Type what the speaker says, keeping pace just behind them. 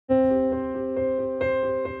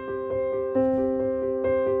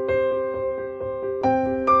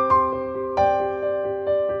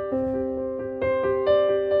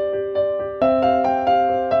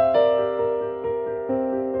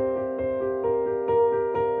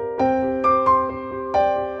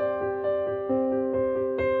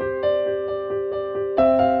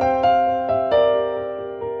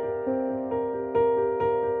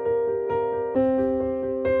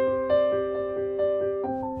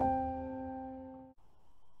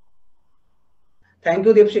Thank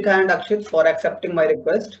you, Deepshikha and Akshit, for accepting my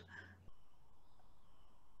request.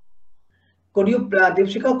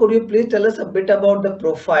 Deepshikha, could you please tell us a bit about the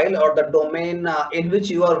profile or the domain in which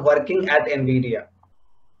you are working at NVIDIA?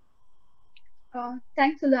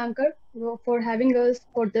 Thanks, Sudhankar, for having us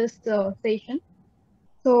for this session.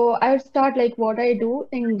 So I would start like what I do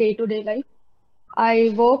in day-to-day life.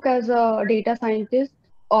 I work as a data scientist,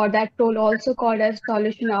 or that role also called as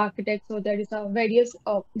solution architect. So there is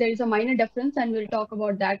a minor difference, and we'll talk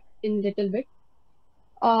about that in little bit.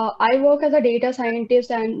 I work as a data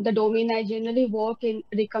scientist, and the domain I generally work in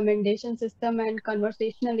recommendation system and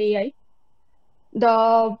conversational AI.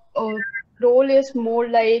 The role is more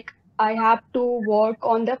like I have to work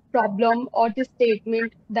on the problem or the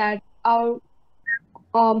statement that our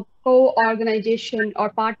co-organization or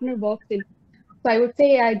partner works in. So I would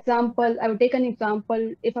take an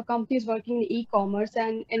example. If a company is working in e-commerce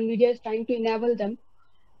and NVIDIA is trying to enable them,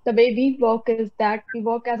 the way we work is that we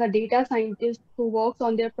work as a data scientist who works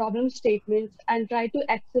on their problem statements and try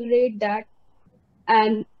to accelerate that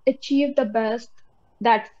and achieve the best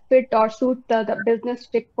that fit or suit the business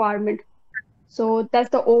requirement. So that's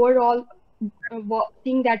the overall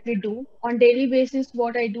thing that we do on daily basis.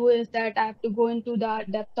 What I do is that I have to go into the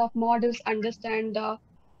depth of models, understand the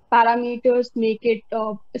parameters, make it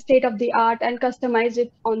state of the art, and customize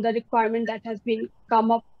it on the requirement that has been come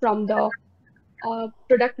up from the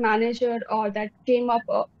product manager or that came up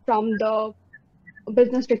from the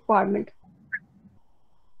business requirement.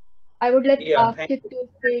 I would let Yeah, thank Akshit you. to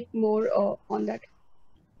speak more on that.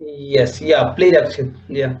 Yes, yeah, please, Akshit.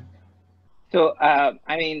 Yeah. So,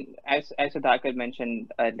 I mean, as Sudhakar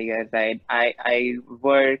mentioned earlier, right? I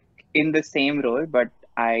work in the same role, but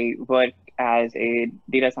I work as a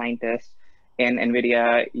data scientist in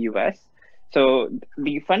NVIDIA US. So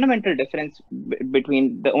the fundamental difference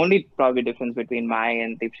between the only probably difference between my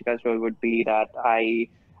and Deepshika's role would be that I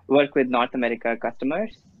work with North America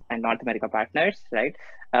customers and North America partners, right?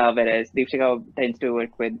 Whereas Deepshika tends to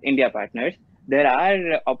work with India partners. There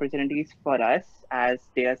are opportunities for us as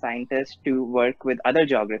data scientists to work with other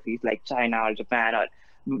geographies like China or Japan or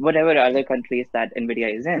whatever other countries that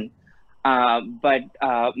NVIDIA is in. But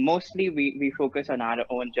mostly we focus on our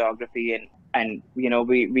own geography and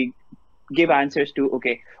we give answers to,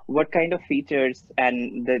 okay, what kind of features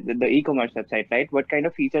and the e-commerce website, right? What kind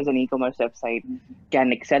of features an e-commerce website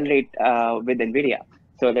can accelerate with NVIDIA?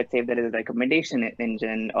 So let's say if there is a recommendation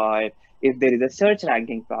engine or if there is a search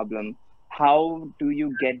ranking problem, how do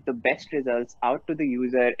you get the best results out to the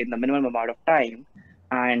user in the minimum amount of time?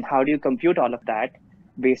 And how do you compute all of that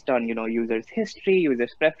based on users history,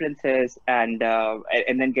 users preferences, and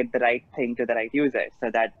then get the right thing to the right user so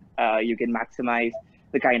that you can maximize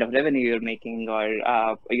the kind of revenue you're making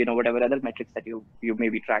or whatever other metrics that you may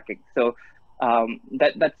be tracking. So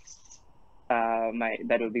that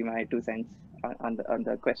would be my 2 cents on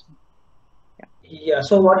the question. Yeah,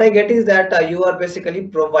 so what I get is that you are basically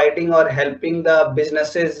providing or helping the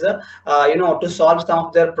businesses, to solve some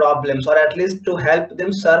of their problems, or at least to help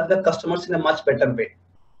them serve the customers in a much better way.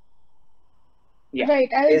 Yeah.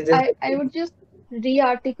 Right. Is this? I would just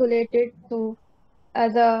re-articulate it. So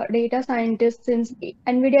as a data scientist, since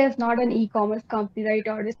NVIDIA is not an e-commerce company, right,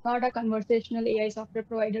 or it's not a conversational AI software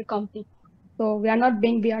provider company. So we are not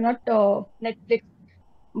Netflix.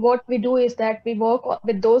 What we do is that we work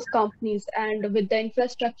with those companies and with the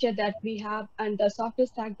infrastructure that we have and the software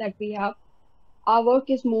stack that we have. Our work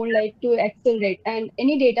is more like to accelerate, and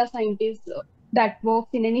any data scientist that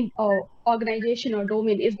works in any organization or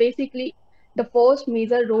domain is basically the first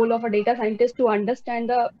major role of a data scientist to understand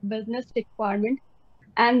the business requirement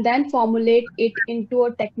and then formulate it into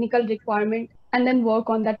a technical requirement and then work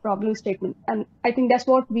on that problem statement. And I think that's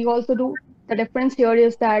what we also do. The difference here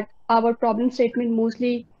is that our problem statement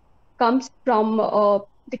mostly comes from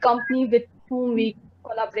the company with whom we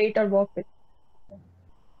collaborate or work with.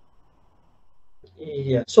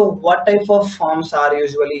 Yeah. So what type of forms are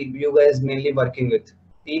usually you guys mainly working with?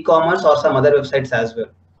 E-commerce or some other websites as well?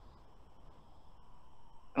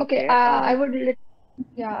 Okay, Okay. I would let,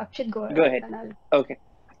 yeah, Akshit go Go ahead ahead. and I'll. Okay.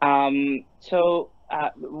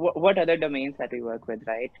 What other domains that we work with,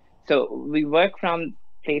 right? So we work from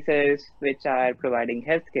places which are providing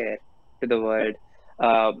healthcare to the world,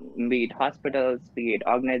 be it hospitals, be it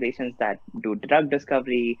organizations that do drug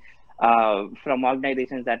discovery, from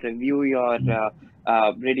organizations that review your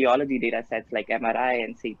radiology data sets like MRI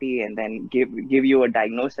and CT, and then give you a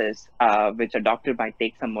diagnosis, which a doctor might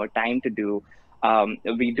take some more time to do.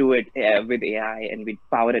 We do it with AI, and we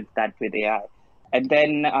power that with AI. And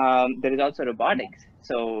then there is also robotics.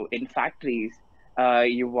 So in factories,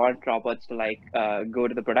 you want robots to like go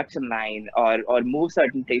to the production line or move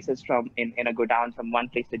certain places from in a go down from one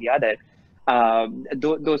place to the other.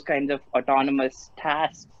 Those kinds of autonomous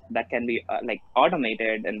tasks that can be like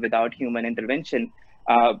automated and without human intervention,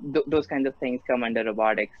 those kinds of things come under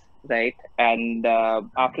robotics, right? And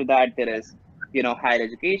after that, there is, you know, higher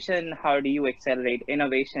education. How do you accelerate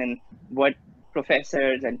innovation? What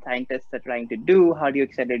professors and scientists are trying to do? How do you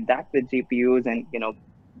accelerate that with GPUs and, you know,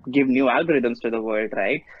 give new algorithms to the world,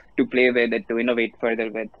 right? To play with it, to innovate further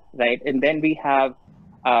with, right? And then we have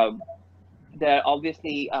uh, there are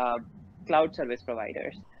obviously cloud service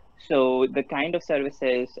providers. So the kind of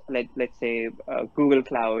services, let's say Google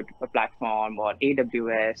Cloud Platform or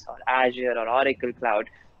AWS or Azure or Oracle Cloud,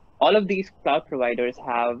 all of these cloud providers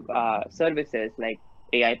have services like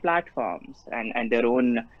AI platforms and their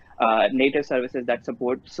own native services that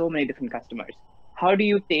support so many different customers. How do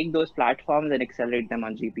you take those platforms and accelerate them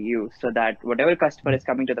on GPU so that whatever customer is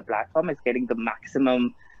coming to the platform is getting the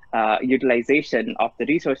maximum utilization of the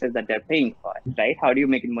resources that they're paying for, right? How do you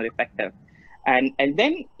make it more effective? And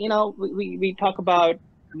then, you know, we talk about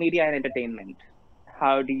media and entertainment.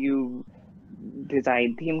 How do you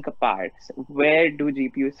design theme parts? Where do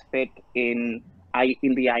GPUs fit in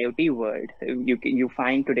the IoT world? You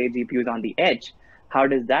find today GPUs on the edge. How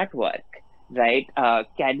does that work, right?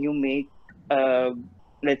 Can you make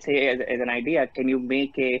let's say as an idea, can you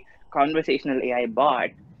make a conversational AI bot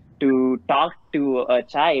to talk to a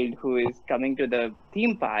child who is coming to the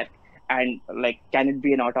theme park, and like can it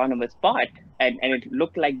be an autonomous bot and it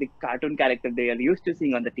look like the cartoon character they are used to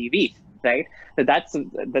seeing on the TVs, right? So that's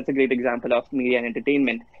a great example of media and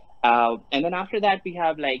entertainment. And then after that we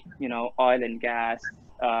have like, you know, oil and gas,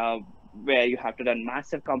 where you have to run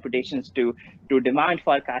massive computations to demand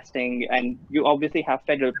forecasting, and you obviously have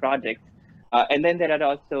federal projects. And then there are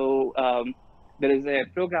also there is a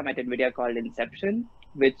program at NVIDIA called Inception,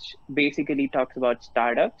 which basically talks about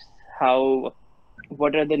startups, how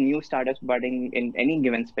what are the new startups budding in any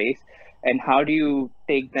given space, and how do you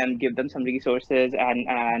take them, give them some resources,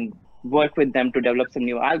 and work with them to develop some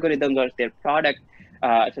new algorithms or their product,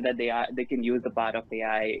 so that they can use the power of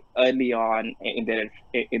AI early on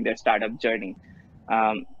in their startup journey.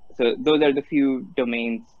 So those are the few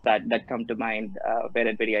domains that come to mind where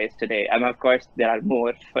NVIDIA is today. And of course, there are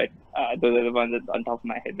more, but those are the ones that's on top of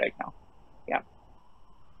my head right now. Yeah.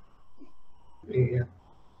 Yeah.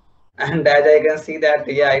 And as I can see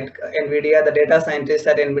that, yeah, NVIDIA, the data scientists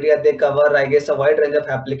at NVIDIA, they cover, I guess, a wide range of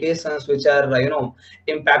applications which are,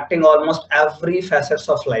 impacting almost every facets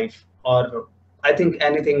of life, or I think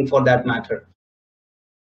anything for that matter.